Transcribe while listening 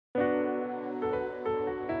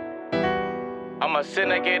I'm a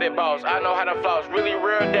syndicated boss, I know how to floss. Really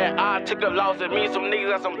real that I took a loss. It means some niggas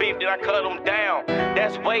got some beef, then I cut them down.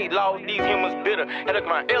 That's weight loss, these humans bitter. And look at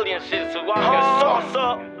my alien shit, so I can sauce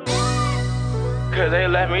up. Cause they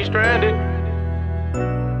left me stranded.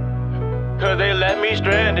 Cause they left me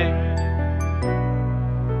stranded.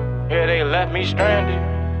 Yeah, they left me stranded.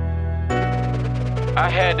 I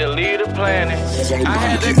had to leave the planet. I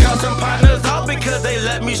had to cut some partners off because they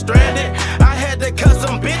left me stranded. I had to cut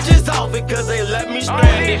some bitches off because they left me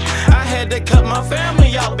stranded. I had to cut my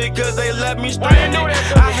family out because they left me stranded.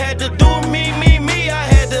 I had to do me. I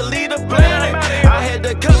had to leave the planet. I had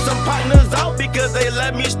to cut some partners out because they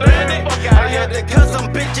left me stranded. I had to cut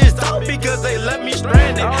some bitches out because they left me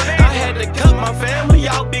stranded. I had to cut my family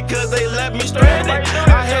out because they left me stranded.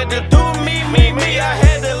 I had to do me. I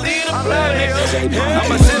had to leave the planet.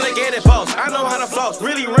 I'm a syndicated boss, I know how to floss.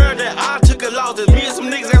 Really rare that I took a loss. It's me and some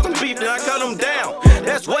niggas got some beef, then I cut them down.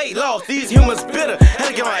 That's weight loss, these humans bitter. Had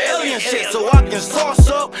to get my alien shit so I can sauce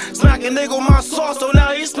up. Smack a nigga with my sauce, so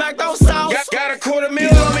now he smacked out sauce. Got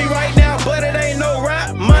 $250,000 on me right now, but it ain't no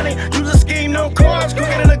rap money. Use a scheme, no cards,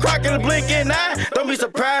 quicker than a clock in a blinking eye. Don't be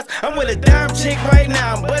surprised, I'm with a dime chick right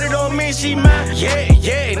now, but it don't mean she mine. Yeah,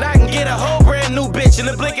 and I can get a whole brand new bitch in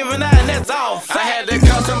the blink of an eye, and that's all. I had to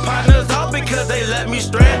cut some partners off because they left me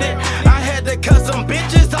stranded. I had to cut some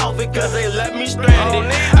bitches off because they left me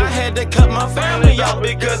stranded. I had to cut my family out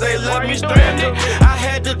because they left me stranded. I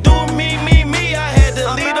had to do me. I had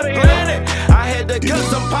to leave the planet. I had to cut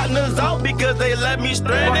some partners out because they left me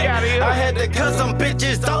stranded. I had to cut some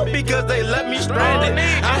bitches out because they left me stranded.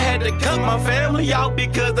 I had to cut my family out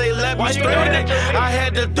because they left me stranded. I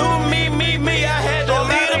had to do me. I had to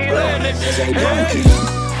leave the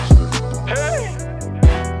planet.